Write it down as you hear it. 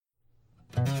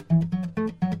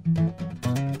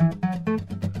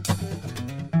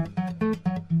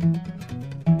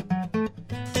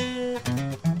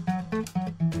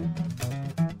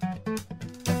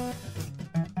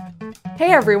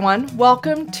Hey everyone,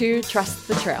 welcome to Trust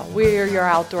the Trail. We're your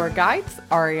outdoor guides,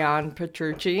 Ariane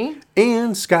Petrucci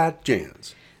and Scott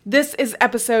Jans. This is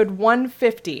episode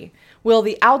 150. Will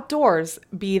the outdoors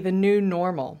be the new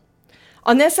normal?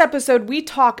 On this episode, we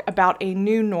talk about a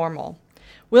new normal.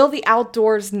 Will the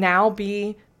outdoors now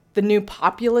be the new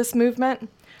populist movement?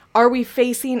 Are we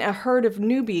facing a herd of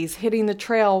newbies hitting the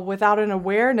trail without an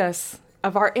awareness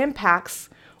of our impacts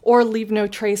or leave no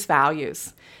trace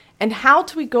values? And how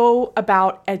do we go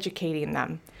about educating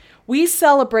them? We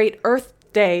celebrate Earth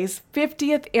Day's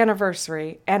 50th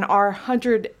anniversary and our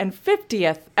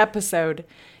 150th episode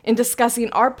in discussing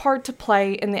our part to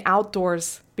play in the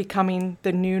outdoors becoming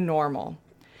the new normal.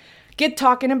 Get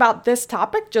talking about this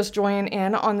topic. Just join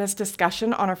in on this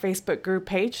discussion on our Facebook group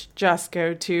page. Just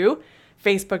go to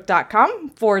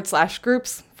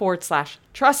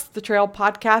facebook.com/groups/Trust the Trail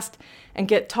podcast and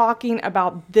get talking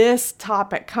about this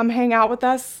topic. Come hang out with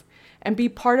us and be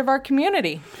part of our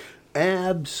community.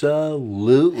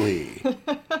 Absolutely.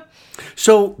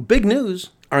 So, big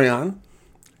news, Ariane.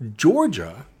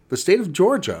 Georgia, the state of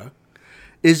Georgia,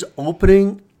 is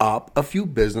opening up a few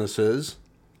businesses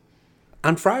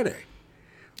on Friday.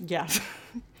 Yes.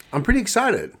 I'm pretty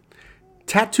excited.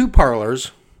 Tattoo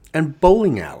parlors and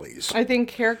bowling alleys. I think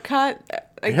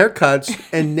Haircuts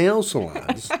and nail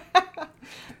salons.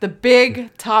 The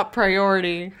big top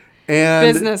priority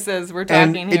businesses we're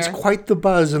talking here. It's quite the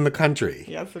buzz in the country.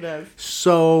 Yes, it is.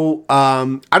 So,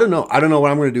 I don't know. I don't know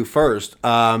what I'm going to do first.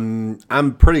 I'm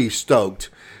pretty stoked.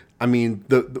 I mean,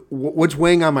 what's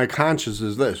weighing on my conscience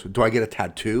is this. Do I get a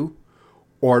tattoo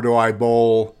or do I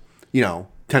bowl,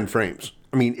 10 frames?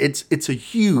 I mean, it's a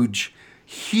huge,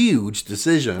 huge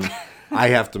decision I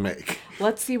have to make.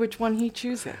 Let's see which one he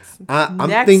chooses.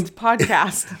 Next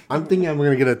podcast. I'm thinking I'm going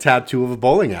to get a tattoo of a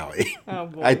bowling alley. Oh,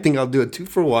 boy. I think I'll do a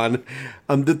 2-for-1.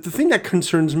 The thing that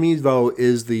concerns me, though,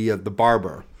 is the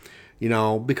barber.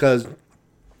 Because,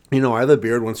 I have a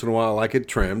beard once in a while. I like it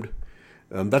trimmed.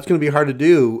 That's going to be hard to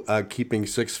do, keeping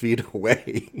 6 feet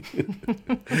away.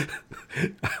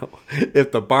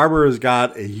 If the barber has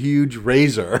got a huge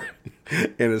razor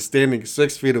and is standing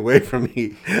 6 feet away from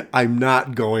me, I'm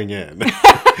not going in.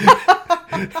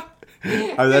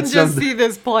 I just see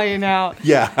this playing out.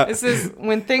 Yeah. This is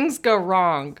when things go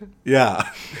wrong. Yeah.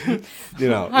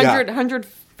 100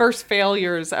 first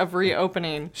failures of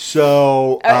reopening.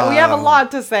 So we have a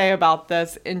lot to say about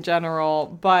this in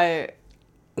general, but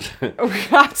we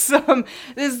got some.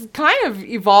 This is kind of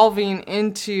evolving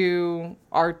into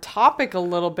our topic a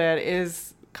little bit.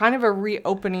 Is kind of a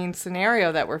reopening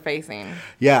scenario that we're facing.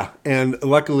 Yeah, and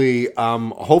luckily,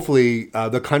 hopefully,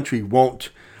 the country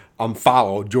won't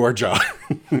follow Georgia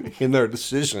in their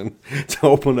decision to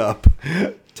open up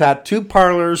tattoo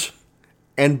parlors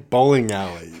and bowling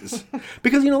alleys.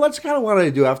 Because, that's kind of what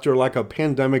I do after like a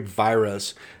pandemic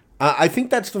virus. I think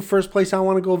that's the first place I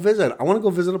want to go visit. I want to go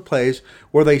visit a place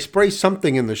where they spray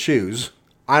something in the shoes.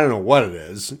 I don't know what it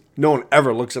is. No one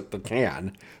ever looks at the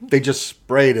can. They just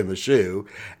spray it in the shoe.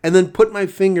 And then put my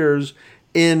fingers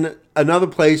in another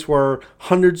place where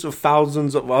hundreds of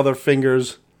thousands of other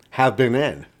fingers have been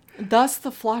in. Thus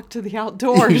the flock to the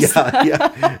outdoors. Yeah,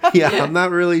 I'm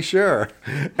not really sure.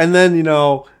 And then,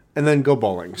 and then go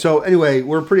bowling. So anyway,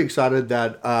 we're pretty excited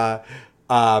that,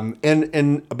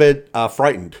 and a bit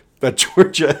frightened that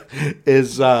Georgia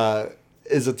is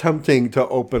attempting to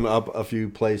open up a few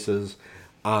places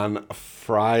on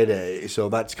Friday. So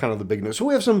that's kind of the big news. So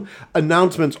we have some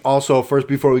announcements also first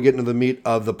before we get into the meat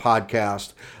of the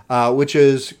podcast, which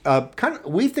is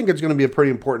we think it's going to be a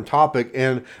pretty important topic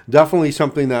and definitely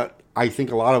something that I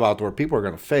think a lot of outdoor people are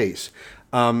going to face.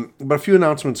 But a few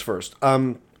announcements first.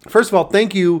 First of all,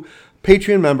 thank you,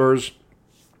 Patreon members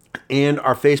and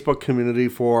our Facebook community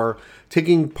for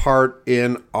taking part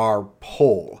in our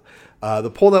poll.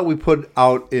 The poll that we put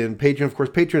out in Patreon, of course,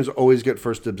 patrons always get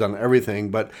first dibs on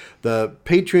everything, but the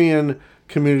Patreon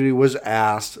community was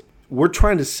asked, we're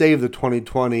trying to save the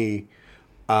 2020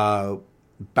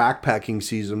 backpacking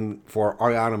season for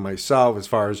Ariane and myself as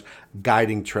far as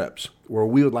guiding trips, where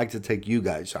we would like to take you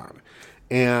guys on.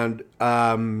 And,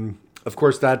 of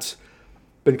course, that's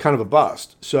been kind of a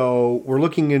bust. So we're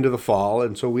looking into the fall,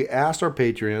 and so we asked our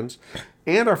Patreons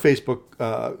and our Facebook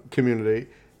community,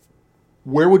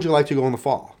 where would you like to go in the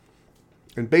fall?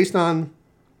 And based on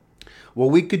what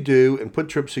we could do and put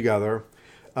trips together,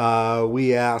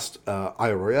 we asked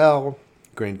Isle Royale,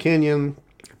 Grand Canyon,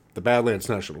 the Badlands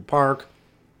National Park.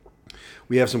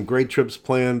 We have some great trips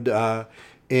planned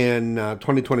in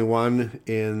 2021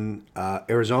 in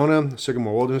Arizona,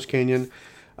 Sycamore Wilderness Canyon,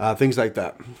 things like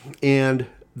that. And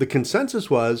the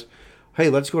consensus was, hey,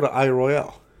 let's go to Isle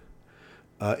Royale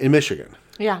in Michigan.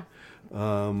 Yeah.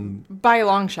 By a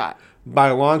long shot. By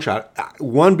a long shot.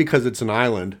 One, because it's an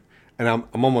island, and I'm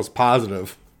almost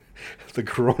positive the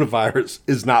coronavirus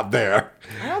is not there.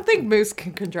 I don't think moose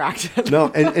can contract it. No,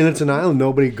 and it's an island.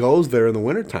 Nobody goes there in the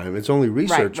wintertime. It's only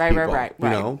research people. Right. You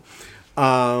know?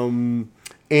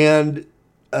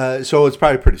 So it's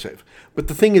probably pretty safe. But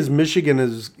the thing is, Michigan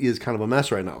is kind of a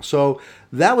mess right now. So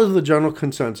that was the general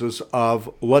consensus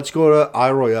of let's go to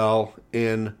Isle Royale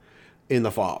in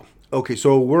the fall. Okay,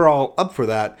 so we're all up for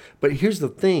that. But here's the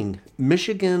thing.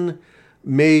 Michigan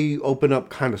may open up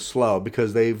kind of slow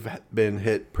because they've been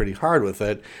hit pretty hard with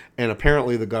it. And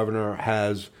apparently the governor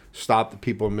has stopped the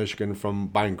people in Michigan from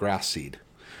buying grass seed.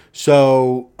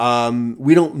 So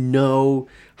we don't know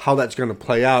how that's going to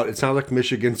play out. It sounds like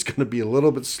Michigan's going to be a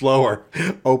little bit slower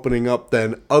opening up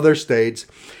than other states.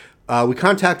 We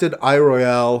contacted Isle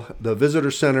Royale. The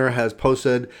visitor center has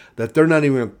posted that they're not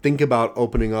even going to think about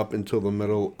opening up until the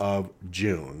middle of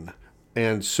June.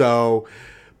 And so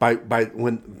by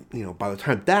the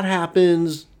time that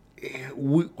happens,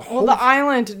 the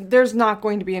island, there's not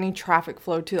going to be any traffic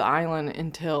flow to the island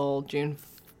until June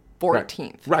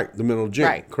 14th. Right, the middle of June.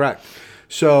 Right. Correct.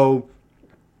 So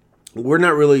we're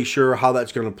not really sure how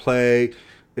that's going to play,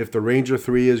 if the Ranger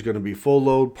 3 is going to be full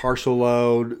load, partial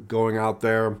load, going out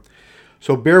there.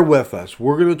 So bear with us.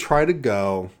 We're going to try to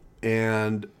go,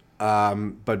 and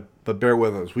but bear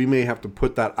with us. We may have to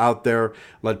put that out there,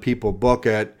 let people book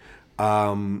it,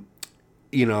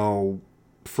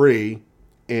 free,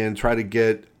 and try to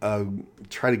get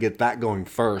that going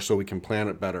first so we can plan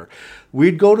it better.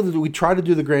 We try to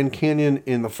do the Grand Canyon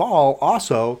in the fall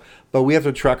also, but we have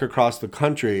to trek across the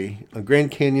country.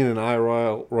 Grand Canyon and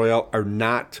Isle Royale are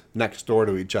not next door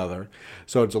to each other,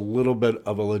 so it's a little bit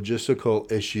of a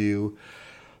logistical issue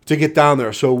to get down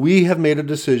there. So we have made a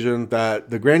decision that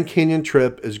the Grand Canyon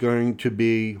trip is going to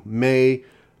be May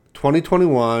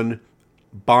 2021,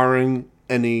 barring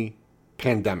any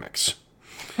pandemics.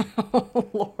 Oh,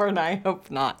 Lord, I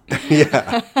hope not.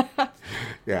 Yeah.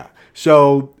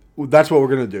 So that's what we're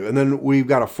going to do. And then we've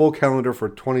got a full calendar for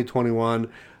 2021.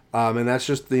 And that's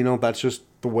just the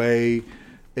way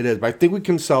it is. But I think we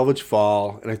can salvage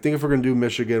fall. And I think if we're going to do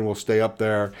Michigan, we'll stay up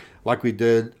there like we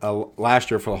did last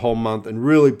year for the whole month and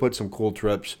really put some cool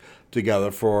trips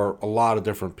together for a lot of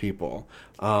different people.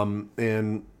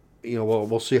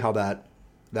 We'll see how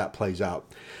that plays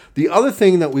out. The other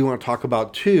thing that we want to talk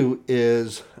about too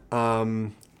is,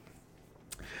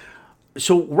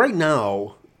 so right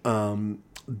now,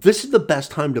 this is the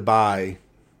best time to buy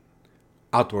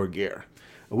outdoor gear.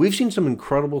 We've seen some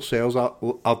incredible sales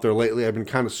out there lately. I've been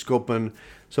kind of scoping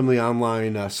some of the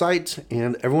online sites,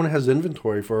 and everyone has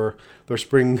inventory for their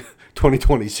spring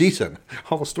 2020 season.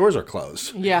 All the stores are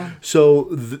closed. Yeah. So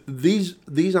these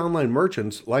online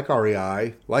merchants like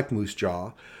REI, like Moose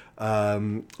Jaw,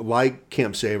 like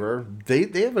Camp Saver,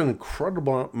 they have an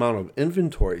incredible amount of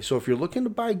inventory. So if you're looking to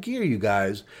buy gear, you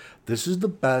guys, this is the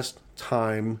best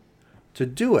time to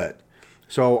do it.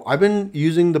 So I've been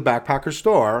using the Backpacker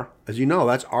Store. As you know,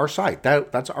 that's our site.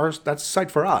 That's the site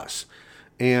for us.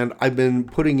 And I've been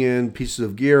putting in pieces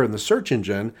of gear in the search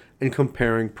engine and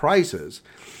comparing prices.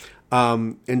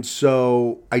 And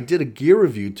so I did a gear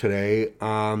review today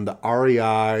on the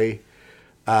REI,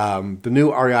 the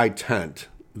new REI tent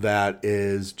that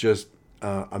is just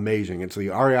amazing. It's the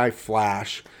REI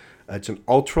Flash. It's an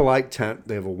ultralight tent.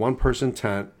 They have a one-person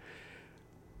tent.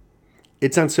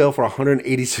 It's on sale for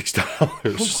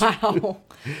 $186. Wow.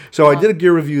 So I did a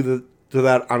gear review to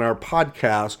that on our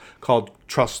podcast called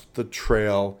Trust the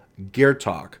Trail Gear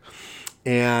Talk.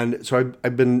 And so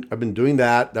I've been doing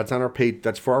that. That's on our page.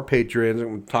 That's for our patrons.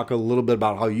 And we'll talk a little bit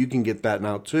about how you can get that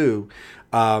now too.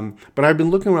 But I've been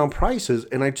looking around prices,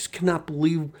 and I just cannot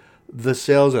believe the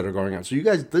sales that are going on. So you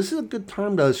guys, this is a good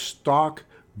time to stock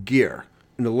gear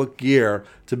and to look gear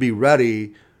to be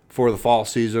ready for the fall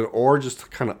season, or just to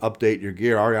kind of update your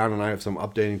gear. Ariana and I have some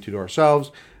updating to do ourselves,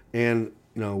 and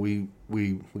we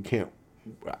can't.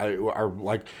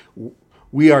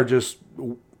 We are just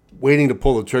waiting to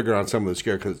pull the trigger on some of this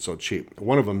gear because it's so cheap.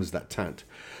 One of them is that tent.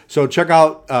 So check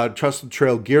out Trust the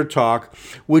Trail Gear Talk,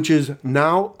 which is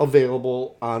now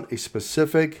available on a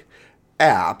specific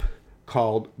app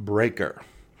called Breaker.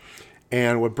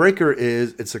 And what Breaker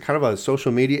is, it's a kind of a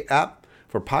social media app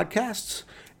for podcasts.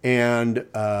 And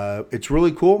it's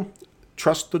really cool.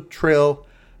 Trust the Trail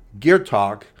Gear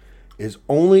Talk is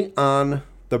only on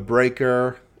the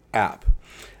Breaker app,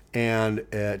 and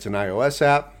it's an iOS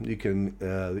app. You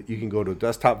can go to a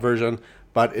desktop version,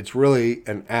 but it's really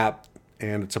an app,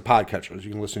 and it's a podcatcher. So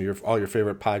you can listen to all your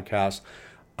favorite podcasts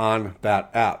on that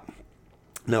app.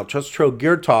 Now, Trust the Trail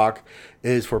Gear Talk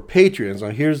is for Patreons. Now,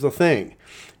 here's the thing: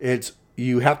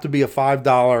 you have to be a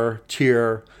 $5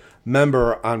 tier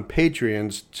member on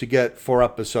Patreons to get 4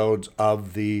 episodes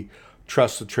of the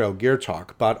Trust the Trail Gear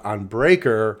Talk. But on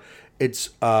Breaker, it's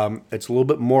a little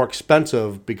bit more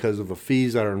expensive because of the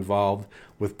fees that are involved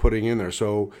with putting in there.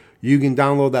 So you can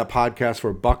download that podcast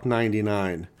for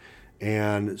 $1.99.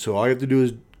 And so all you have to do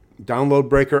is download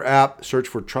Breaker app, search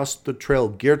for Trust the Trail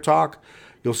Gear Talk.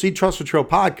 You'll see Trust the Trail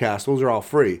podcast; those are all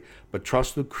free. But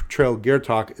Trust the Trail Gear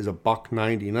Talk is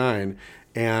 $1.99.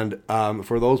 And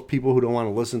for those people who don't want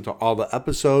to listen to all the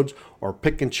episodes or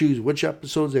pick and choose which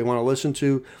episodes they want to listen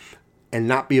to and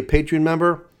not be a Patreon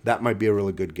member, that might be a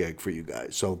really good gig for you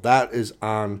guys. So that is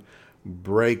on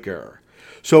Breaker.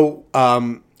 So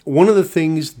one of the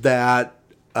things that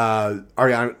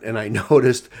Ariana and I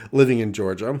noticed living in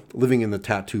Georgia, living in the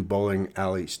tattoo bowling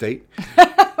alley state,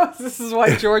 this is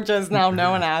what Georgia is now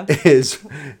known as,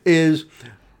 is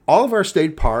all of our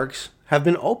state parks have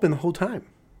been open the whole time.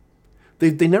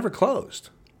 They never closed.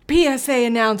 PSA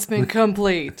announcement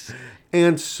complete.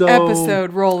 And so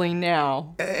episode rolling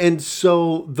now. And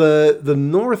so the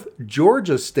North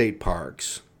Georgia state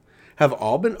parks have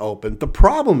all been open. The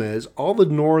problem is all the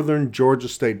northern Georgia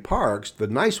state parks, the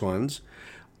nice ones,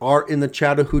 are in the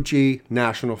Chattahoochee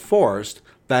National Forest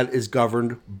that is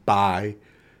governed by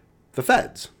the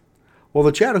feds. Well,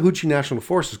 the Chattahoochee National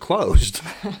Forest is closed.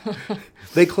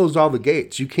 They closed all the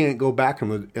gates. You can't go back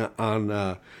on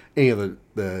any of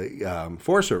the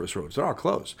Forest Service roads. They're all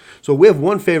closed. So we have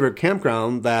one favorite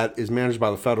campground that is managed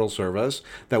by the Federal Service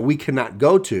that we cannot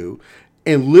go to.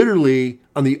 And literally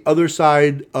on the other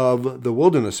side of the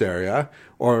wilderness area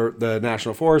or the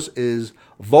National Forest is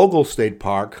Vogel State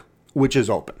Park, which is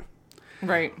open.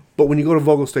 Right. But when you go to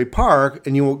Vogel State Park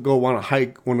and you go want to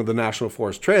hike one of the National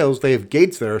Forest trails, they have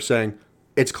gates there saying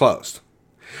it's closed.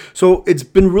 So it's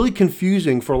been really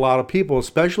confusing for a lot of people,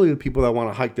 especially the people that want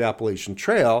to hike the Appalachian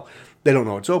Trail. They don't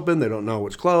know it's open. They don't know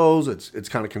it's closed. It's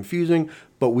kind of confusing.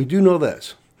 But we do know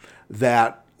this,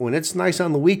 that when it's nice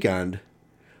on the weekend,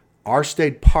 our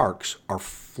state parks are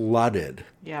flooded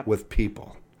with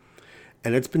people.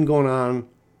 And it's been going on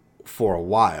for a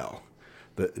while.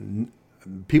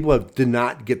 People did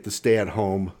not get the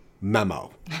stay-at-home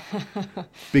memo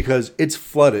because it's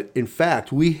flooded. In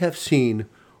fact, we have seen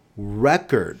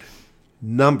record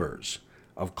numbers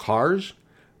of cars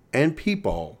and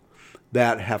people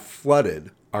that have flooded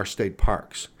our state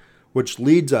parks, which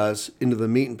leads us into the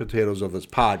meat and potatoes of this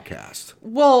podcast.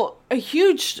 Well, a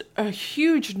huge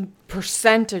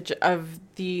percentage of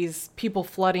these people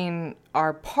flooding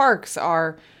our parks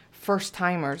are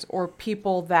first-timers or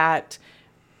people that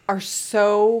are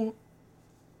so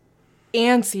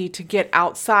antsy to get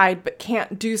outside but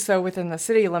can't do so within the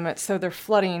city limits, so they're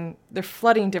flooding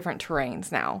different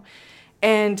terrains now.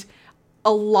 And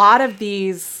a lot of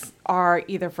these are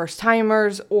either first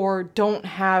timers or don't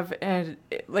have a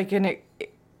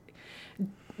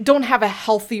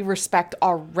healthy respect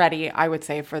already, I would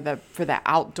say, for the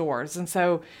outdoors. And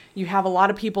so you have a lot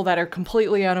of people that are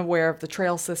completely unaware of the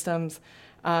trail systems.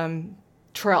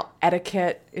 Trail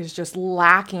etiquette is just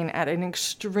lacking at an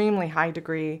extremely high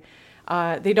degree.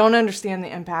 They don't understand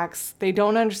the impacts. They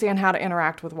don't understand how to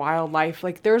interact with wildlife.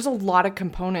 Like, there's a lot of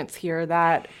components here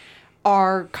that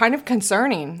are kind of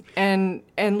concerning and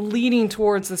leading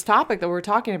towards this topic that we're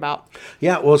talking about.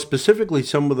 Yeah, well, specifically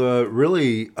some of the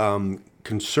really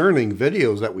concerning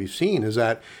videos that we've seen is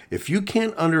that if you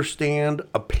can't understand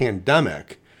a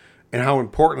pandemic and how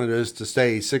important it is to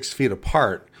stay 6 feet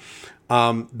apart,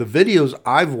 the videos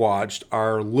I've watched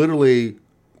are literally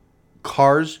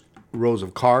rows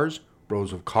of cars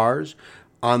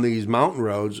on these mountain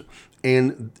roads,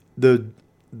 and the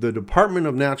Department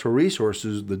of Natural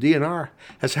Resources, the DNR,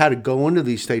 has had to go into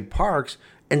these state parks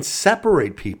and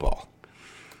separate people.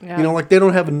 Yeah. You know, like they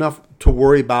don't have enough to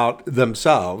worry about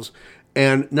themselves.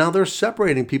 And now they're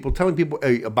separating people, telling people,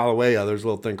 hey, by the way, there's a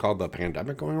little thing called the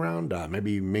pandemic going around.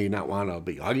 Maybe you may not want to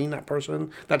be hugging that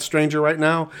person, that stranger right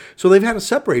now. So they've had to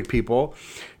separate people.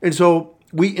 And so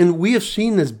we have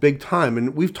seen this big time.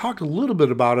 And we've talked a little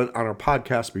bit about it on our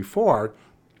podcast before.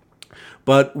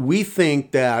 But we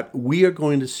think that we are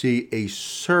going to see a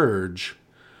surge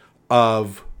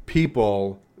of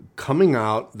people coming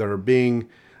out that are being,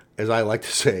 as I like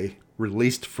to say,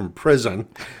 released from prison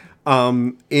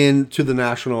into the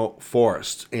national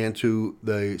forests and to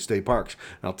the state parks.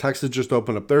 Now, Texas just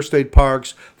opened up their state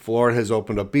parks. Florida has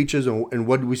opened up beaches. And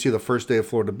what did we see the first day of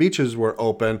Florida beaches were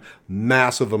open?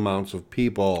 Massive amounts of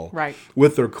people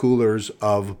with their coolers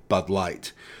of Bud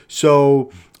Light.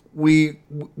 So we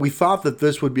thought that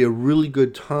this would be a really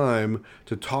good time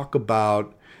to talk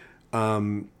about,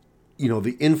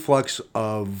 the influx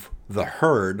of the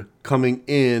herd coming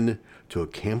in to a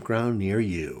campground near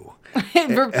you.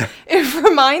 It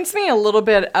reminds me a little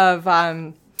bit of,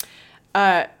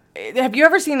 have you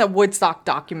ever seen the Woodstock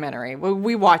documentary?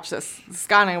 We watched this.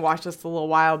 Scott and I watched this a little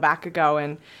while back ago,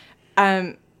 and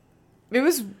it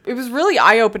was really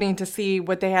eye-opening to see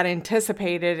what they had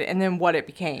anticipated and then what it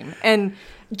became. And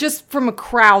just from a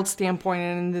crowd standpoint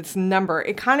and this number,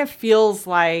 it kind of feels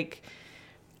like,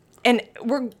 and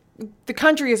the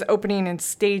country is opening in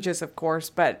stages, of course,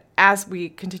 but as we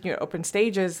continue to open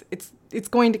stages, it's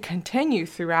going to continue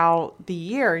throughout the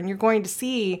year, and you're going to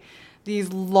see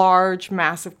these large,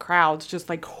 massive crowds just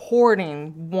like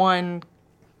hoarding one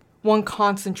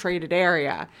concentrated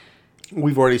area.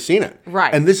 We've already seen it.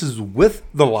 Right. And this is with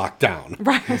the lockdown.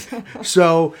 Right.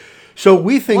 So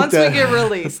we think once that we get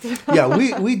released. yeah,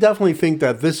 we definitely think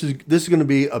that this is going to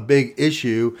be a big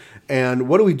issue. And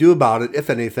what do we do about it, if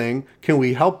anything? Can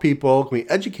we help people? Can we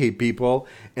educate people?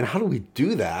 And how do we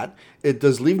do that?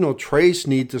 Does Leave No Trace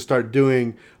need to start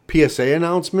doing PSA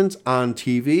announcements on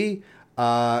TV?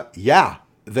 Yeah,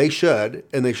 they should,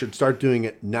 and they should start doing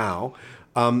it now.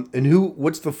 And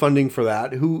what's the funding for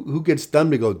that? Who gets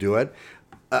them to go do it?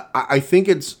 I think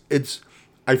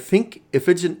I think if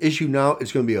it's an issue now,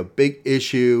 it's going to be a big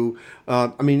issue.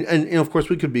 I mean, and of course,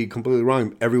 we could be completely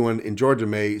wrong. Everyone in Georgia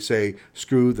may say,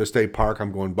 "Screw the state park,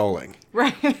 I'm going bowling."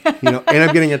 Right. And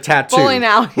I'm getting a tattoo Bowling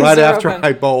alleys right are after open.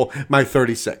 I bowl my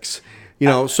 36.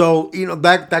 So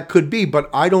that could be, but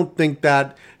I don't think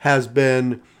that has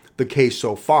been the case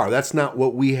so far. That's not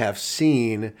what we have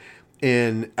seen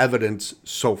in evidence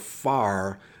so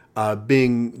far,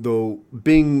 being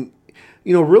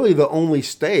really the only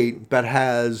state that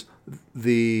has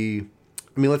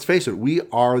let's face it, we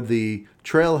are the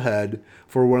trailhead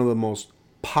for one of the most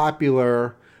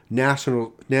popular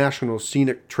national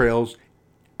scenic trails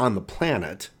on the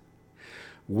planet.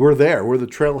 We're there. We're the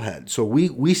trailhead. So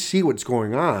we see what's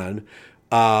going on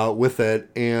with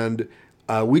it, and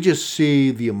we just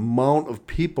see the amount of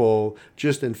people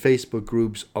just in Facebook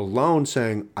groups alone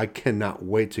saying, I cannot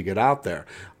wait to get out there.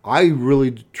 I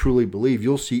really, truly believe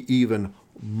you'll see even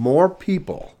more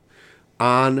people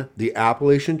on the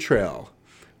Appalachian Trail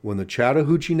when the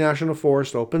Chattahoochee National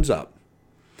Forest opens up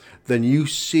than you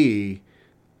see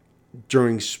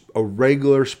during a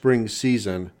regular spring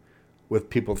season with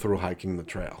people through hiking the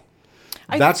trail.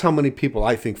 That's how many people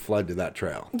I think fled to that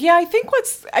trail. Yeah, I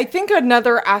think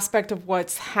another aspect of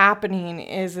what's happening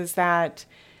is that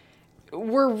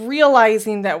we're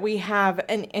realizing that we have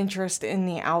an interest in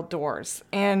the outdoors.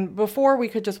 And before, we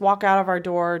could just walk out of our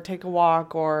door, take a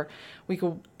walk, or we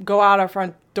could go out our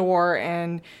front door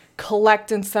and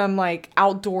collect in some like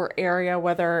outdoor area,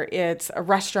 whether it's a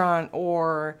restaurant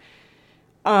or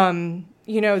the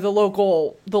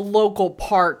local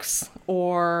parks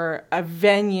or a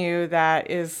venue that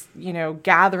is,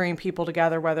 gathering people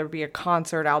together, whether it be a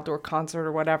concert, outdoor concert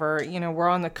or whatever. We're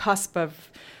on the cusp of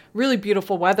really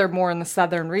beautiful weather more in the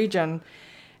southern region.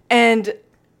 And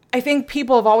I think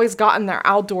people have always gotten their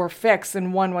outdoor fix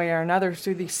in one way or another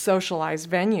through these socialized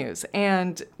venues.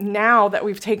 And now that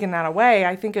we've taken that away,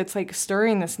 I think it's like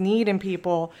stirring this need in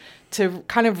people to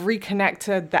kind of reconnect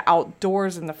to the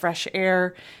outdoors and the fresh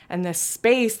air and this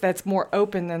space that's more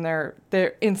open than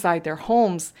they're inside their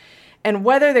homes. And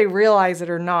whether they realize it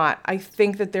or not, I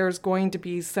think that there's going to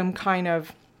be some kind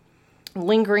of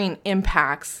lingering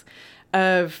impacts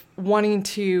of wanting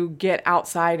to get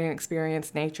outside and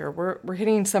experience nature. We're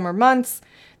hitting summer months.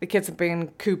 The kids have been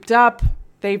cooped up.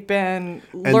 They've been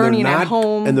learning at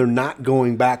home. And they're not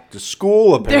going back to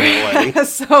school, apparently.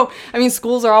 So,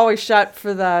 schools are always shut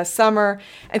for the summer.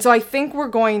 And so I think we're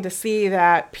going to see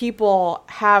that people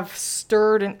have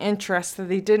stirred an interest that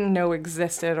they didn't know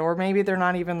existed, or maybe they're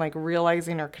not even like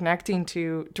realizing or connecting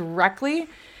to directly.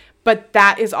 But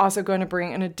that is also going to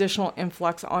bring an additional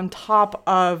influx on top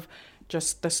of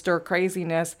just the stir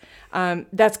craziness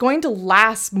that's going to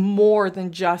last more than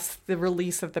just the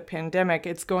release of the pandemic.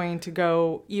 It's going to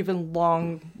go even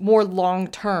more long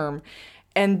term,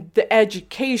 and the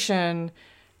education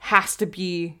has to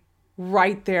be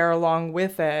right there along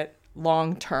with it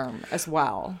long term as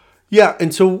well. Yeah,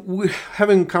 and so we're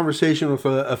having a conversation with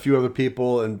a few other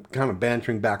people and kind of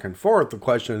bantering back and forth. The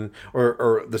question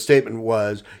or the statement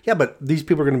was, yeah, but these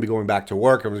people are going to be going back to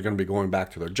work and they're going to be going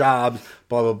back to their jobs,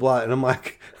 blah, blah, blah. And I'm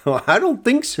like, well, I don't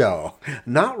think so.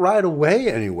 Not right away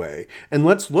anyway. And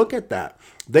let's look at that.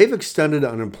 They've extended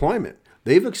unemployment.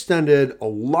 They've extended a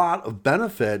lot of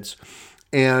benefits.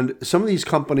 And some of these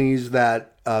companies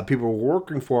that people were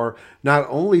working for not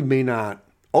only may not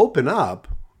open up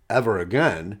ever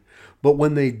again, but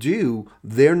when they do,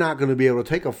 they're not going to be able to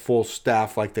take a full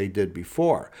staff like they did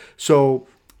before. So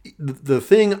the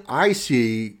thing I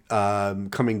see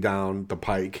coming down the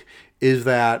pike is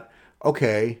that,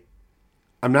 okay,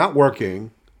 I'm not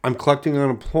working, I'm collecting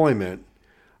unemployment,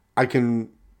 I can,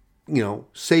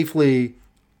 safely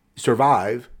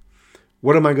survive.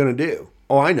 What am I going to do?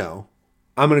 Oh, I know.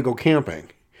 I'm going to go camping.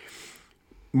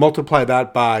 Multiply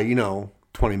that by,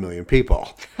 20 million people.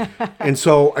 And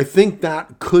so I think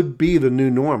that could be the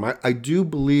new norm. I do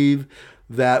believe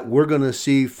that we're going to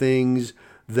see things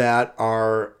that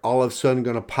are all of a sudden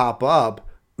going to pop up,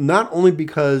 not only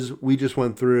because we just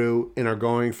went through and are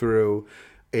going through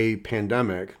a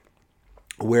pandemic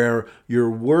where your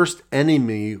worst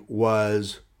enemy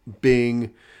was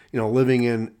being, living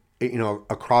in,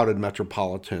 a crowded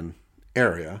metropolitan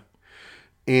area.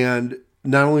 And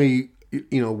not only,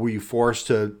 were you forced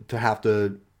to have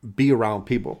to be around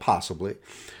people, possibly,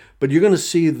 but you're going to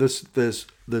see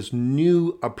this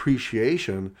new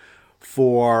appreciation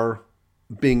for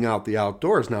being out the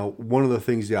outdoors. Now, one of the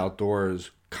things the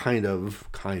outdoors kind of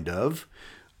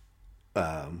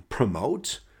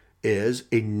promote is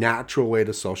a natural way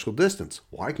to social distance.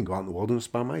 Well, I can go out in the wilderness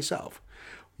by myself.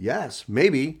 Yes,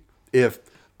 maybe if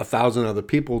 1,000 other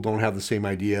people don't have the same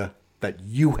idea that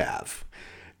you have.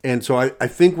 And so I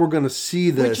think we're going to see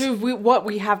this. Which is what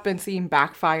we have been seeing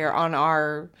backfire on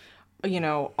our,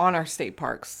 on our state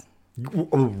parks.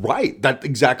 Right. That's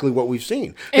exactly what we've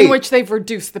seen. In which they've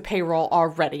reduced the payroll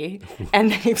already.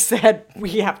 And they've said,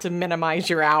 we have to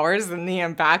minimize your hours and the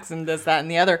impacts and this, that,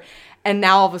 and the other. And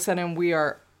now all of a sudden we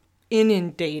are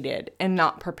inundated and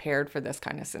not prepared for this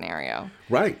kind of scenario.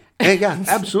 Right. And yeah,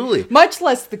 absolutely. Much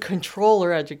less the control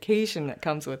or education that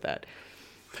comes with it.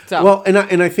 So. Well, and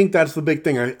I think that's the big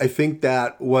thing. I think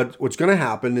that what's going to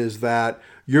happen is that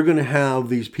you're going to have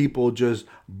these people just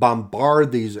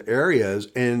bombard these areas,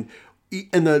 and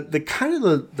the kind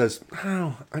of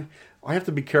I have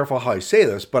to be careful how I say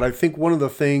this, but I think one of the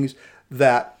things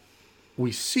that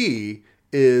we see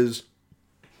is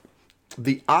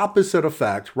the opposite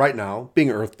effect right now, being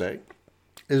Earth Day,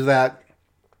 is that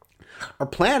our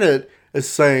planet is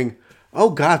saying, "Oh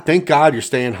God, thank God you're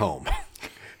staying home."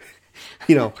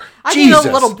 I need a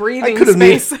little breathing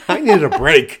space. I needed a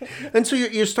break. And so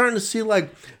you're starting to see, like,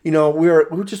 we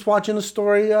were just watching a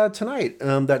story tonight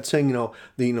that's saying,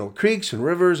 the creeks and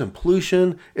rivers and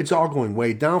pollution, it's all going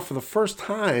way down. For the first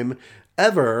time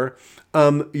ever,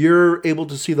 you're able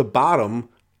to see the bottom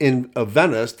in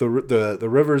Venice, the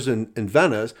rivers in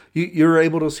Venice. You're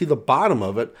able to see the bottom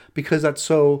of it because that's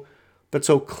so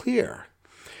clear.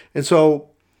 And so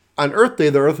on Earth Day,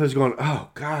 the Earth is going, oh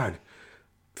God,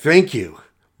 thank you.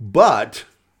 But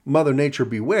Mother Nature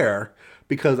beware,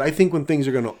 because I think when things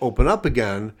are going to open up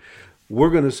again, we're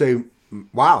going to say,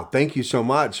 wow, thank you so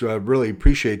much. I really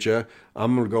appreciate you.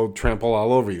 I'm going to go trample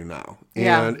all over you now.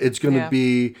 Yeah. And it's going to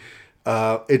be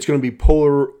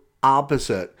polar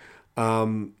opposite.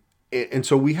 And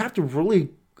so we have to really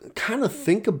kind of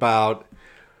think about,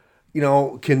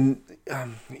 what can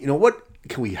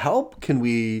we help? Can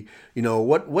we,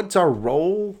 what's our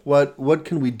role? What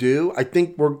can we do? I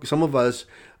think some of us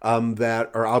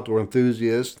that are outdoor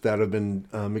enthusiasts that have been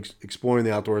exploring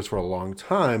the outdoors for a long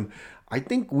time, I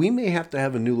think we may have to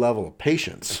have a new level of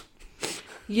patience.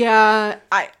 Yeah,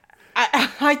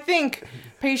 I think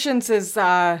patience is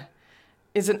an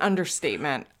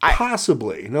understatement.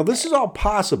 Possibly. Now, this is all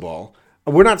possible.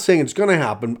 We're not saying it's going to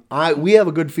happen. We have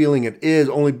a good feeling it is,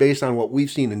 only based on what we've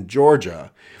seen in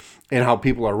Georgia and how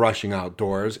people are rushing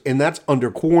outdoors, and that's under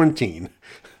quarantine.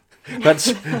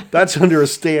 That's under a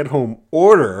stay-at-home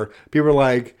order. People are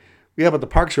like, yeah, but the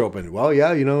parks are open. Well,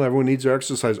 yeah, everyone needs their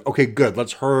exercise. Okay, good.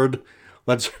 Let's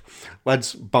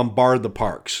bombard the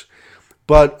parks.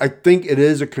 But I think it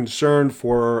is a concern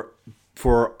for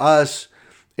us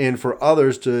and for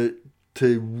others to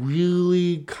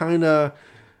really kind of,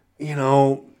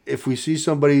 if we see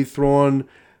somebody throwing,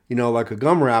 like a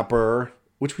gum wrapper,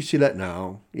 which we see that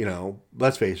now,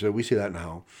 let's face it, we see that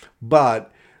now.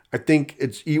 But I think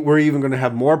we're even going to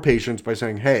have more patience by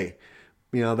saying, hey,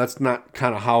 that's not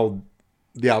kind of how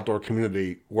the outdoor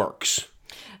community works.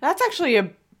 That's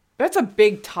actually that's a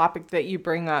big topic that you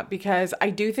bring up, because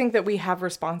I do think that we have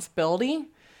responsibility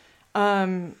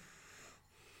in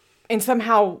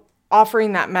somehow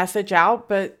offering that message out,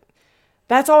 but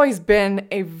that's always been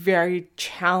a very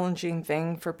challenging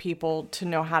thing for people to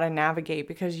know how to navigate,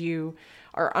 because you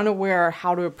are unaware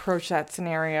how to approach that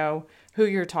scenario, who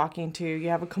you're talking to. You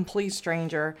have a complete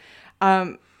stranger.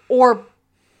 And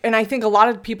I think a lot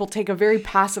of people take a very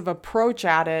passive approach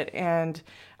at it and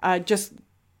just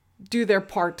do their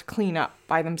part to clean up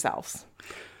by themselves,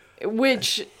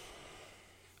 which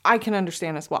I can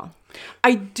understand as well.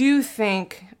 I do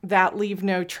think that Leave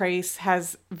No Trace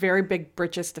has very big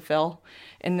britches to fill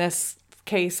in this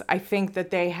case. I think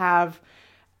that they have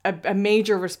a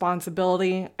major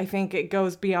responsibility. I think it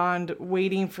goes beyond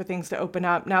waiting for things to open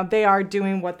up. Now, they are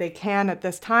doing what they can at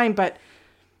this time, but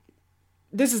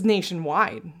this is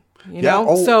nationwide, you know?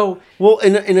 Oh, so, well,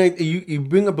 you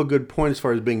bring up a good point as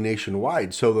far as being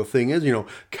nationwide. So the thing is,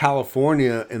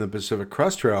 California and the Pacific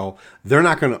Crest Trail, they're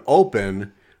not going to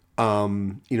open.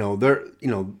 They're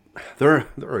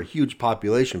a huge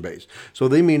population base, so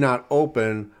they may not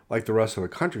open like the rest of the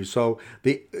country. So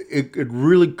it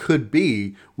really could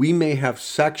be we may have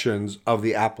sections of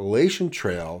the Appalachian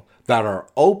Trail that are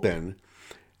open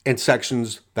and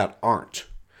sections that aren't,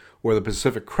 where the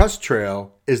Pacific Crest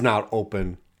Trail is not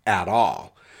open at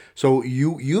all. So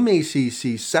you may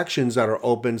see sections that are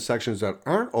open, sections that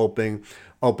aren't open.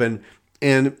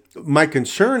 And my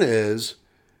concern is,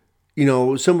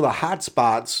 some of the hot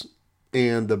spots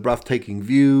and the breathtaking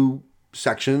view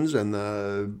sections and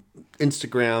the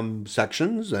Instagram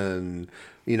sections and,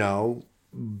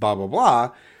 blah, blah,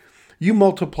 blah. You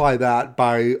multiply that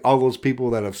by all those people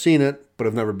that have seen it but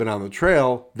have never been on the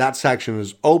trail. That section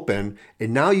is open.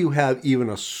 And now you have even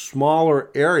a smaller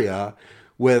area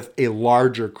with a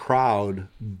larger crowd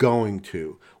going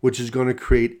to, which is going to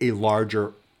create a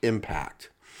larger impact.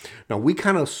 Now, we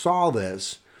kind of saw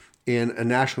this in a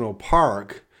national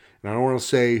park, and I don't want to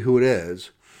say who it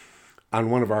is, on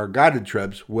one of our guided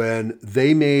trips when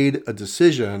they made a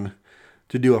decision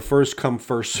to do a first come,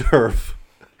 first serve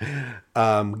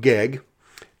gig.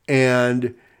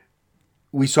 And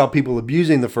we saw people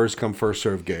abusing the first come, first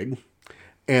serve gig.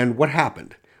 And what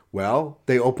happened? Well,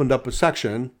 they opened up a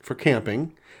section for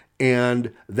camping,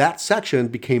 and that section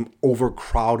became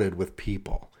overcrowded with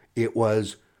people. It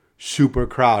was super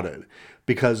crowded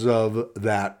because of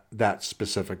that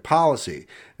specific policy.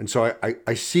 And so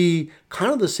I see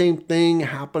kind of the same thing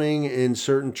happening in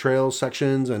certain trail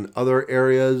sections and other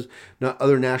areas,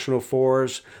 other national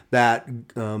forests that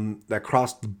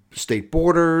cross the state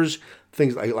borders,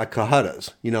 things like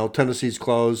Cohuttas. Tennessee's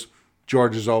closed,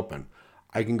 Georgia's open.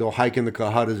 I can go hike in the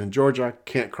Cohuttas in Georgia,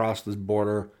 can't cross the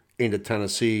border into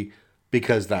Tennessee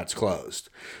because that's closed.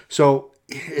 So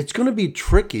it's going to be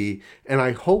tricky, and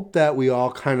I hope that we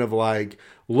all kind of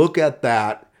look at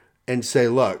that and say,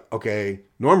 look, okay,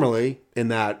 normally in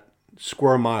that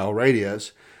square mile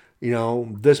radius,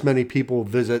 this many people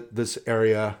visit this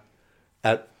area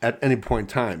at any point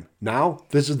in time. Now,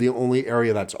 this is the only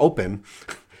area that's open.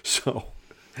 So,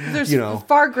 there's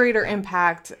far greater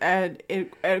impact and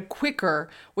quicker,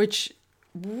 which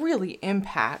really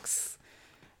impacts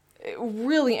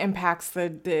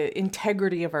the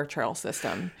integrity of our trail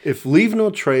system. If Leave No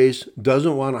Trace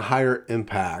doesn't want a higher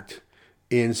impact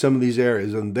in some of these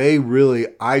areas, and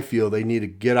I feel they need to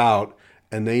get out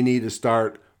and they need to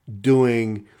start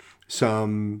doing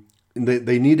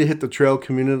they need to hit the trail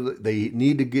community. They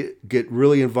need to get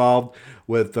really involved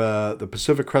with the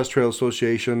Pacific Crest Trail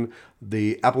Association,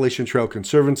 the Appalachian Trail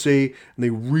Conservancy, and they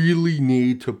really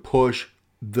need to push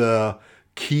the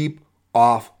keep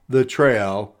off the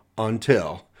trail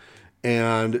until,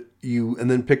 and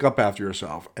then pick up after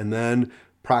yourself, and then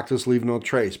practice Leave No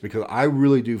Trace, because I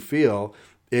really do feel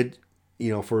it,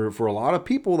 for a lot of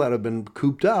people that have been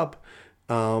cooped up,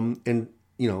 and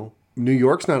New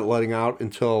York's not letting out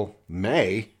until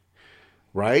May,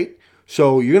 right?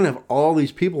 So you're going to have all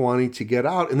these people wanting to get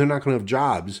out, and they're not going to have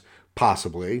jobs,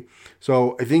 possibly.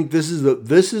 So I think this is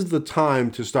the time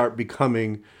to start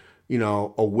becoming,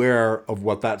 aware of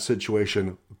what that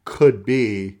situation could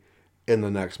be in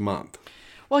the next month.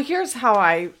 Well, here's how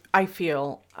I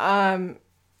feel.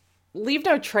 Leave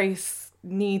No Trace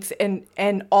needs,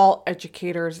 and all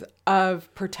educators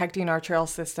of protecting our trail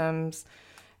systems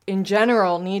in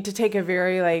general need to take a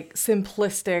very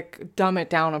simplistic, dumb it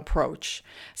down approach.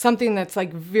 Something that's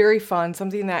very fun,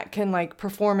 something that can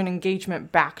perform an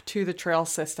engagement back to the trail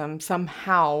system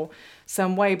somehow,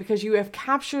 some way, because you have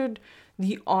captured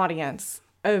the audience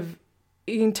of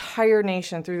the entire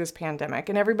nation through this pandemic,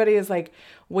 and everybody is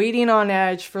waiting on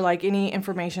edge for any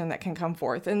information that can come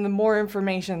forth. And the more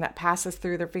information that passes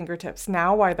through their fingertips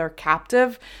now while they're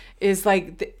captive is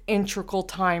the integral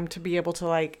time to be able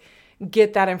to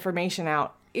get that information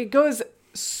out. It goes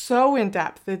so in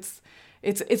depth.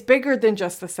 It's bigger than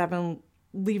just the 7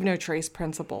 Leave No Trace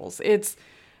principles. It's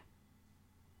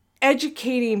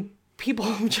educating people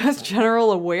of just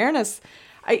general awareness.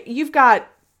 You've got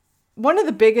one of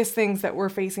the biggest things that we're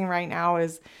facing right now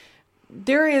is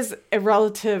there is a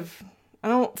relative, I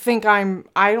don't think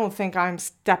I'm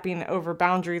stepping over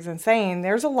boundaries and saying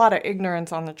there's a lot of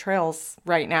ignorance on the trails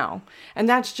right now. And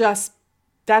that's just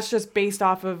that's just based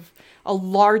off of a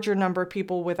larger number of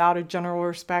people without a general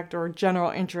respect or general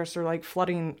interest or like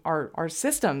flooding our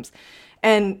systems.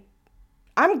 And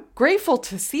I'm grateful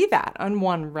to see that on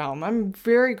one realm. I'm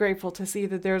very grateful to see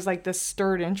that there's like this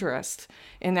stirred interest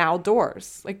in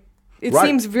outdoors. Like it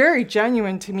seems very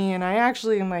genuine to me. And I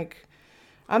actually am like,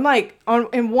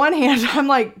 in one hand, I'm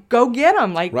like, go get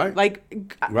them. Like,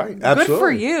 good Absolutely.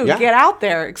 for you. Yeah. Get out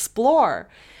there, explore.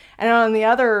 And on the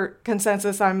other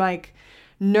consensus, I'm like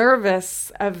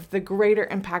nervous of the greater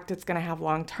impact it's going to have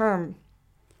long term.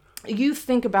 You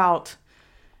think about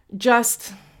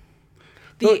just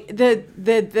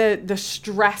the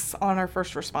stress on our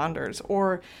first responders,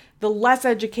 or the less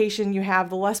education you have,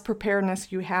 the less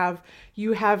preparedness you have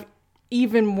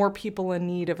even more people in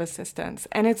need of assistance.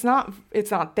 And it's not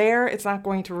there. It's not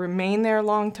going to remain there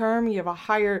long term. You have a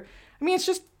higher, it's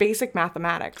just basic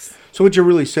mathematics. So what you're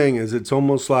really saying is it's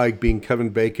almost like being Kevin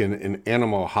Bacon in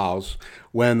Animal House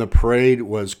when the parade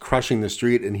was crushing the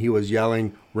street and he was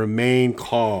yelling, "Remain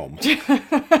calm.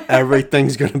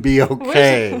 Everything's going to be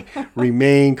okay.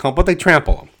 Remain calm." But they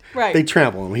trample him. Right. They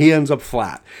trample him. He ends up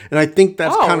flat. And I think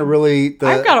that's kind of really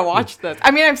I've got to watch this.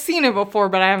 I've seen it before,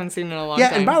 but I haven't seen it in a long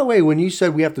time. Yeah, and by the way, when you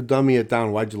said we have to dummy it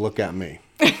down, why'd you look at me?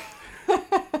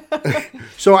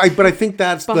 But I think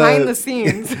that's behind the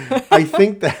scenes. I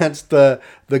think that's the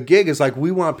gig. Is like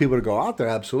we want people to go out there,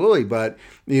 absolutely. But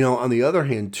on the other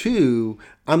hand, too,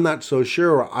 I'm not so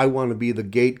sure I want to be the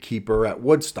gatekeeper at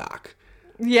Woodstock.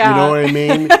 Yeah, you know what I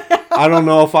mean. I don't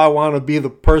know if I want to be the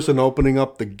person opening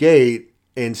up the gate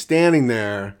and standing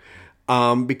there,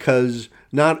 because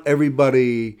not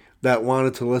everybody that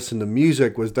wanted to listen to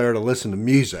music was there to listen to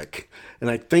music. And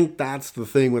I think that's the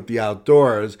thing with the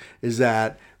outdoors, is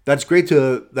that that's great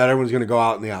that everyone's going to go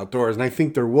out in the outdoors. And I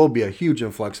think there will be a huge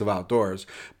influx of outdoors.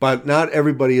 But not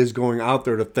everybody is going out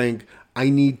there to think, I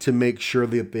need to make sure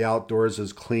that the outdoors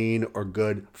is clean or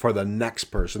good for the next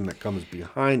person that comes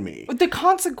behind me. But the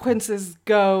consequences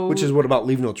go... Which is what about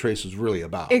Leave No Trace is really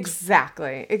about.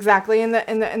 Exactly. And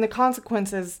the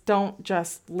consequences don't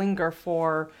just linger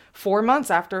for 4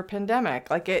 months after a pandemic.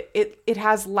 Like it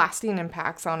has lasting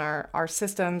impacts on our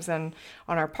systems and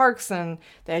on our parks and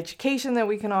the education that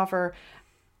we can offer.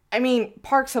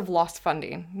 Parks have lost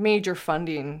funding, major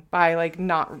funding, by like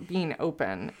not being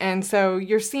open. And so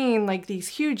you're seeing like these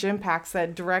huge impacts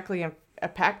that directly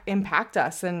impact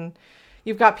us. And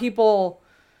you've got people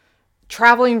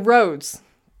traveling roads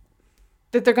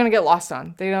that they're going to get lost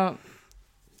on. They don't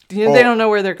know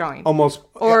where they're going. Almost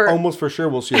for sure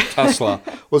we'll see a Tesla.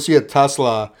 We'll see a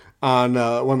Tesla on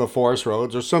one of the forest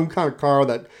roads, or some kind of car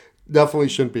that definitely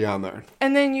shouldn't be on there.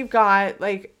 And then you've got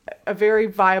like a very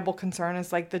viable concern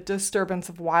is like the disturbance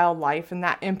of wildlife, and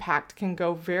that impact can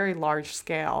go very large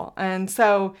scale. And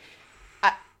so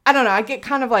I don't know, I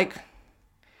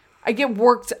get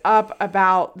worked up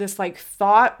about this like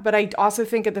thought, but I also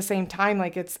think at the same time,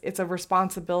 like it's a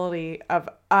responsibility of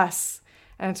us,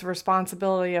 and it's a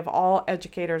responsibility of all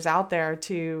educators out there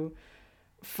to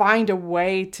find a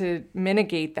way to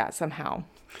mitigate that somehow.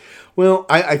 Well,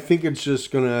 I think it's just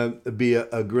going to be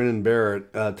a grin and bear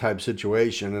it type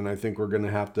situation, and I think we're going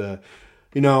to have to,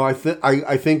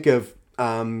 I think if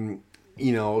some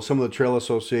of the trail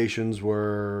associations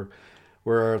were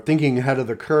thinking ahead of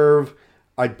the curve,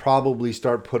 I'd probably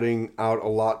start putting out a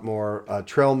lot more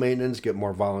trail maintenance, get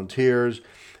more volunteers,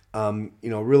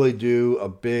 really do a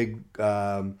big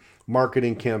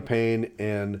marketing campaign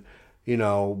and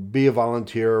be a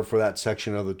volunteer for that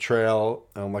section of the trail,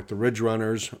 like the Ridge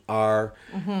Runners are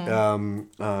on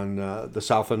the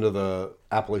south end of the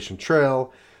Appalachian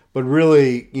Trail. But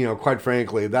really, quite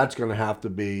frankly, that's going to have to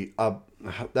be up.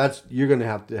 You're going to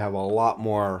have a lot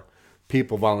more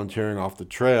people volunteering off the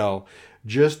trail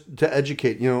just to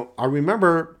educate. I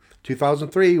remember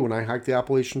 2003 when I hiked the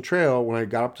Appalachian Trail. When I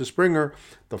got up to Springer,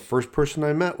 the first person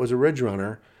I met was a Ridge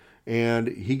Runner, and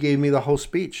he gave me the whole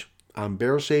speech on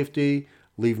bear safety,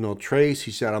 leave no trace.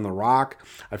 He sat on the rock.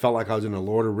 I felt like I was in a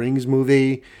Lord of the Rings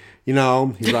movie.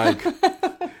 He's like,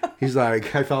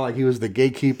 I felt like he was the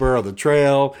gatekeeper of the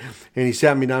trail. And he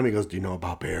sat me down and he goes, "Do you know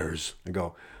about bears?" I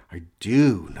go, "I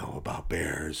do know about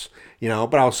bears."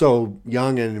 But I was so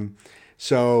young and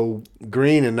so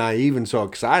green and naive and so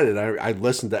excited. I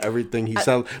listened to everything he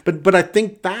said. But I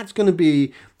think that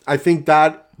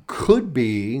could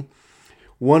be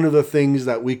one of the things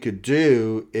that we could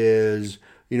do is,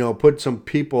 put some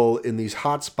people in these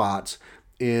hot spots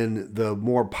in the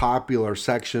more popular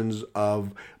sections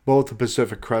of both the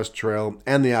Pacific Crest Trail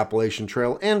and the Appalachian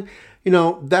Trail. And,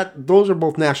 those are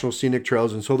both national scenic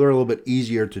trails, and so they're a little bit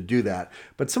easier to do that.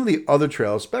 But some of the other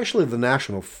trails, especially the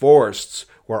national forests,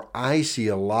 where I see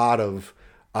a lot of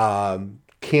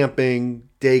camping,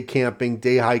 day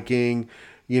hiking,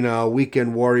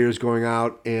 weekend warriors going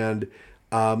out, and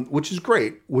which is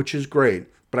great.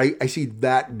 But I see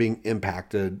that being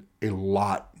impacted a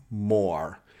lot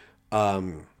more.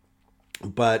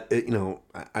 But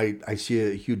I see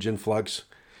a huge influx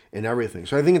in everything.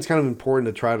 So I think it's kind of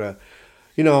important to try to,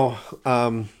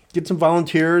 get some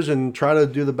volunteers and try to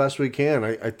do the best we can.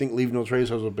 I think Leave No Trace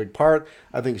has a big part.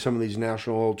 I think some of these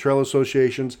national trail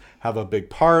associations have a big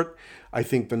part. I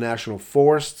think the national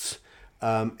forests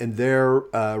and their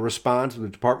response to the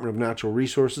Department of Natural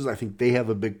Resources, I think they have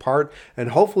a big part.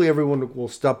 And hopefully everyone will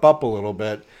step up a little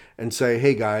bit and say,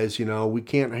 hey guys, we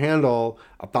can't handle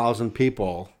 1,000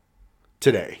 people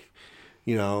today.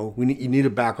 You need to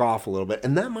back off a little bit.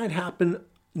 And that might happen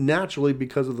naturally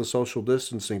because of the social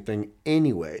distancing thing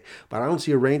anyway. But I don't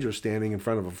see a ranger standing in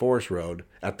front of a forest road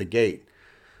at the gate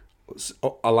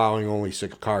allowing only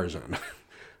 6 cars in.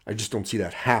 I just don't see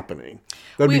that happening.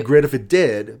 That'd be great if it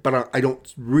did, but I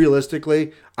don't,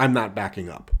 realistically, I'm not backing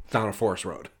up down a forest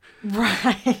road.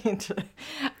 Right.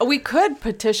 We could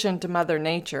petition to Mother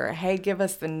Nature, hey, give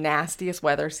us the nastiest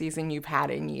weather season you've had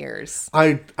in years.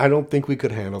 I don't think we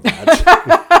could handle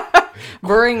that.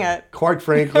 Bring it. Quite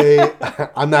frankly,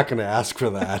 I'm not going to ask for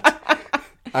that.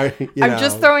 I'm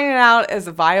just throwing it out as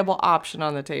a viable option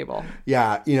on the table.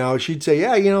 Yeah, she'd say,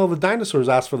 yeah, the dinosaurs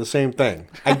asked for the same thing.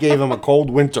 I gave them a cold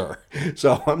winter.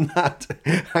 So I'm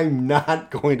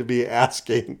not going to be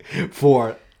asking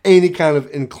for any kind of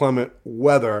inclement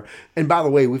weather. And by the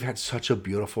way, we've had such a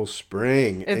beautiful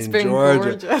spring in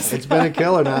Georgia. Gorgeous. It's been a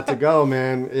killer not to go,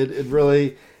 man. It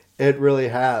really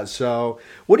has. So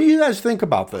what do you guys think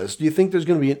about this? Do you think there's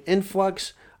going to be an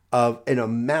influx of a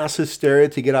mass hysteria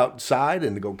to get outside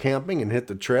and to go camping and hit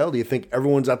the trail? Do you think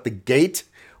everyone's at the gate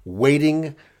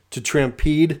waiting to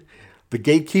trampede the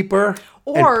gatekeeper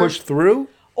and push through?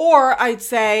 Or I'd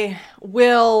say,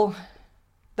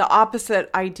 the opposite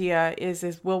idea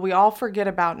is will we all forget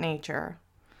about nature?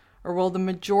 Or will the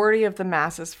majority of the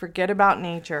masses forget about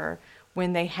nature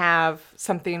when they have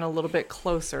something a little bit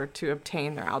closer to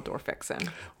obtain their outdoor fixin'?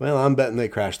 Well, I'm betting they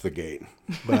crashed the gate,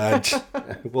 but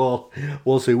we'll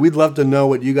see. We'd love to know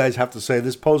what you guys have to say.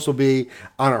 This post will be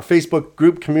on our Facebook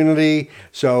group community,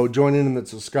 so join in the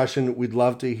discussion. We'd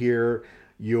love to hear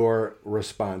your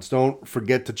response. Don't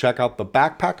forget to check out the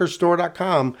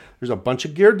backpackerstore.com. There's a bunch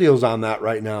of gear deals on that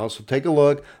right now, so take a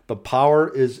look. The power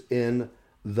is in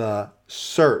the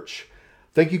search.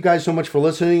 Thank you guys so much for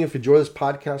listening. If you enjoy this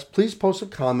podcast, please post a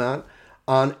comment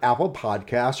on Apple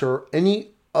Podcasts or any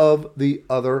of the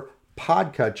other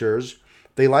podcatchers.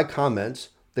 They like comments.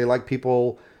 They like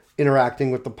people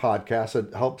interacting with the podcast.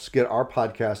 It helps get our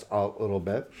podcast out a little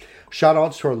bit. Shout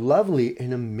outs to our lovely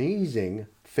and amazing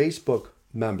Facebook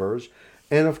members.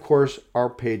 And of course, our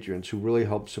patrons who really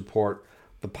help support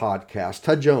the podcast.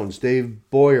 Ted Jones, Dave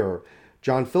Boyer,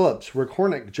 John Phillips, Rick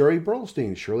Hornick, Jerry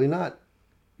Burlstein, Shirley Nutt,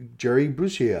 Jerry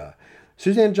Brucia,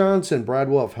 Suzanne Johnson, Brad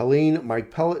Wolf, Helene, Mike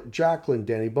Pellet, Jacqueline,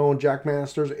 Danny Bowen, Jack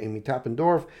Masters, Amy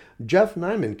Tappendorf, Jeff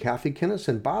Nyman, Kathy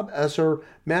Kinnison, Bob Esser,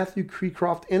 Matthew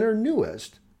Creecroft, and our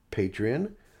newest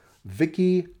Patreon,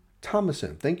 Vicky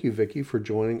Thomason. Thank you, Vicky, for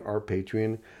joining our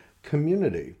Patreon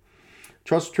community.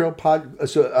 Trust Trail Pod. By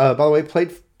the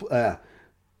way,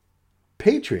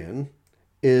 Patreon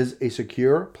is a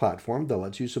secure platform that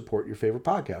lets you support your favorite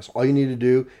podcast. All you need to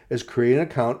do is create an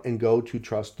account and go to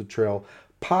Trust the Trail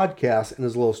Podcast, and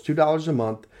as low as $2 a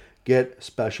month, get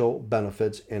special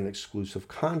benefits and exclusive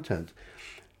content.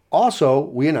 Also,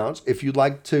 we announced if you'd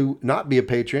like to not be a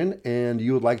patron and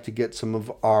you would like to get some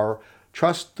of our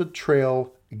Trust the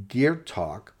Trail Gear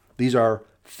Talk, these are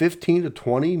 15 to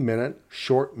 20 minute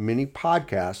short mini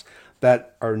podcasts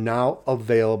that are now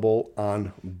available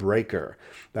on Breaker.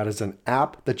 That is an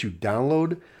app that you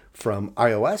download from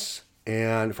iOS,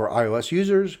 and for iOS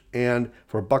users, and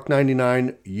for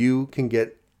 $1.99 you can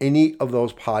get any of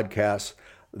those podcasts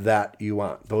that you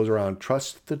want. Those are on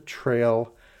Trust the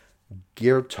Trail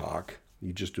Gear Talk.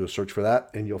 You just do a search for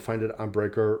that and you'll find it on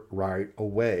Breaker right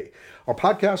away. Our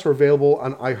podcasts are available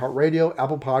on iHeartRadio,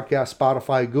 Apple Podcasts,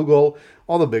 Spotify, Google,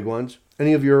 all the big ones.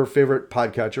 Any of your favorite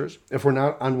podcatchers. If we're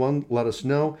not on one, let us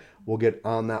know. We'll get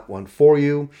on that one for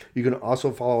you. You can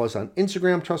also follow us on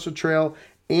Instagram, Trust the Trail,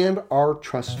 and our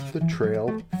Trust the Trail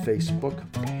Facebook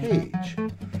page.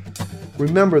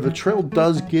 Remember, the trail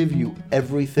does give you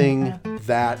everything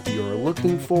that you're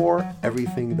looking for,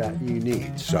 everything that you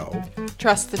need. So,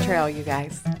 trust the trail, you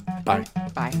guys. Bye.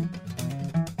 Bye.